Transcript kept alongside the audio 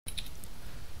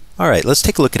Alright, let's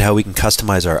take a look at how we can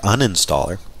customize our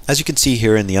uninstaller. As you can see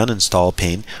here in the uninstall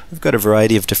pane, we've got a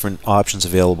variety of different options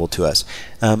available to us.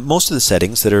 Most of the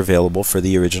settings that are available for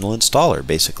the original installer,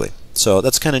 basically. So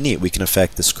that's kind of neat. We can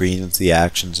affect the screens, the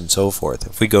actions, and so forth.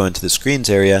 If we go into the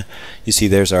screens area, you see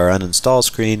there's our uninstall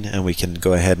screen, and we can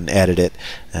go ahead and edit it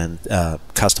and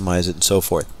customize it and so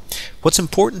forth. What's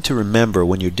important to remember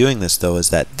when you're doing this, though, is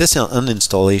that this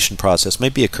uninstallation process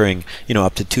might be occurring,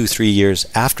 up to 2-3 years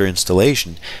after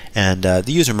installation, and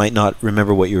the user might not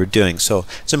remember what you were doing. So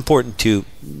it's important to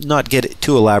not get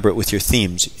too elaborate with your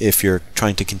themes if you're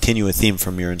trying to continue a theme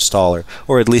from your installer,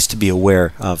 or at least to be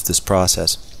aware of this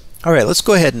process. Alright, let's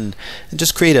go ahead and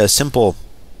just create a simple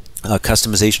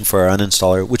customization for our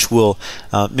uninstaller, which will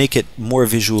make it more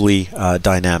visually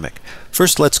dynamic.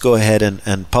 First, let's go ahead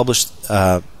and publish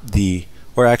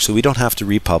or actually we don't have to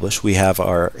republish. We have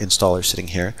our installer sitting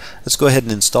here. Let's go ahead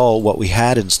and install what we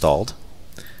had installed,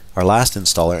 our last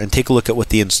installer, and take a look at what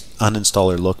the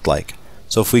uninstaller looked like.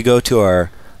 So if we go to our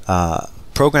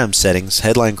program settings,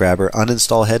 headline grabber,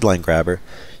 uninstall headline grabber,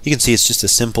 you can see it's just a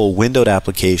simple windowed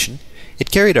application.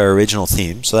 It carried our original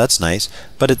theme, so that's nice,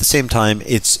 but at the same time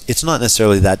it's not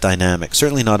necessarily that dynamic,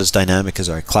 certainly not as dynamic as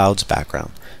our clouds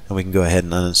background. And we can go ahead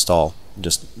and uninstall,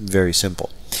 just very simple.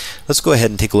 Let's go ahead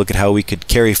and take a look at how we could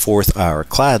carry forth our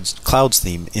clouds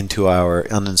theme into our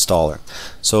uninstaller.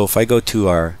 So if I go to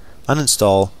our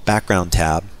uninstall background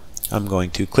tab, I'm going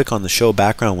to click on the show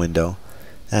background window,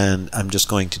 and I'm just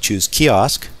going to choose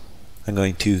kiosk. I'm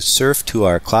going to surf to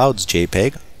our clouds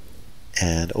JPEG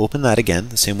and open that again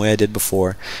the same way I did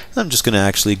before. And I'm just going to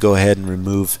actually go ahead and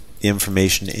remove the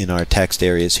information in our text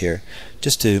areas here,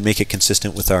 just to make it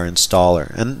consistent with our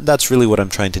installer. And that's really what I'm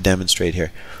trying to demonstrate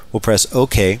here. We'll press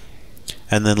OK,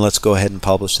 and then let's go ahead and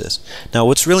publish this. Now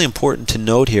what's really important to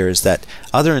note here is that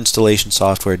other installation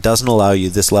software doesn't allow you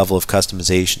this level of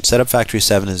customization. Setup Factory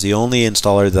 7 is the only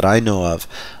installer that I know of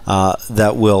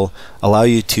that will allow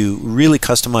you to really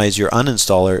customize your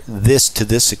uninstaller to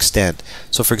this extent.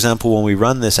 So for example, when we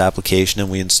run this application and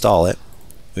we install it,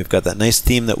 we've got that nice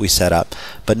theme that we set up,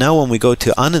 but now when we go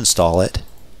to uninstall it,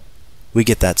 we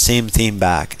get that same theme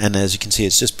back, and as you can see,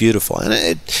 it's just beautiful.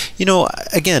 And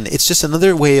again, it's just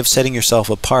another way of setting yourself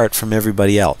apart from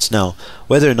everybody else. Now,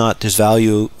 whether or not there's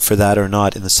value for that or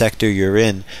not in the sector you're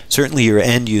in, certainly your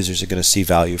end users are going to see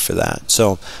value for that.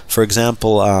 So for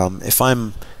example, if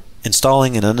I'm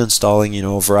installing and uninstalling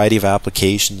a variety of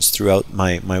applications throughout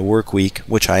my work week,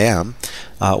 which I am,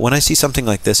 when I see something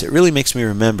like this, it really makes me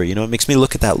remember. It makes me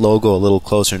look at that logo a little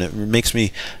closer, and it makes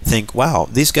me think, wow,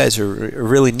 these guys are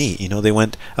really neat. They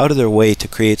went out of their way to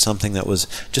create something that was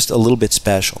just a little bit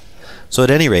special. So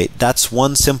at any rate, that's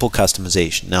one simple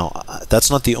customization. Now, that's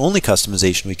not the only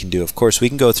customization we can do. Of course, we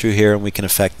can go through here and we can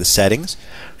affect the settings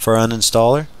for our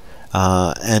uninstaller,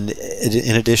 and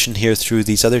in addition here through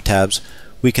these other tabs,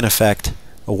 we can affect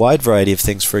a wide variety of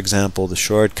things. For example, the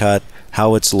shortcut,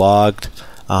 how it's logged,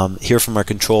 here from our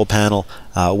control panel,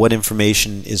 what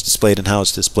information is displayed and how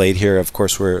it's displayed. Here, of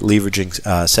course, we're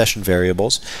leveraging session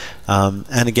variables.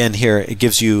 And again, here it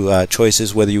gives you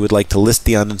choices whether you would like to list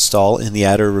the uninstall in the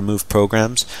add or remove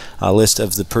programs, a list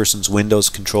of the person's Windows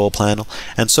control panel,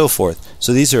 and so forth.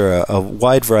 So these are a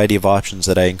wide variety of options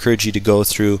that I encourage you to go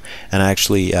through and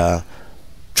actually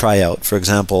try out. For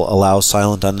example, allow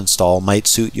silent uninstall might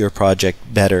suit your project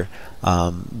better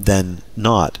than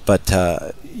not, but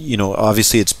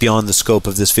obviously it's beyond the scope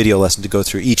of this video lesson to go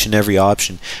through each and every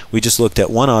option. We just looked at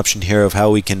one option here of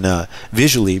how we can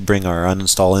visually bring our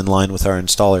uninstall in line with our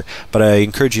installer, but I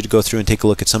encourage you to go through and take a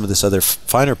look at some of this other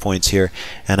finer points here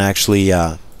and actually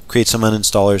create some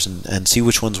uninstallers and see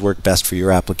which ones work best for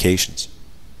your applications.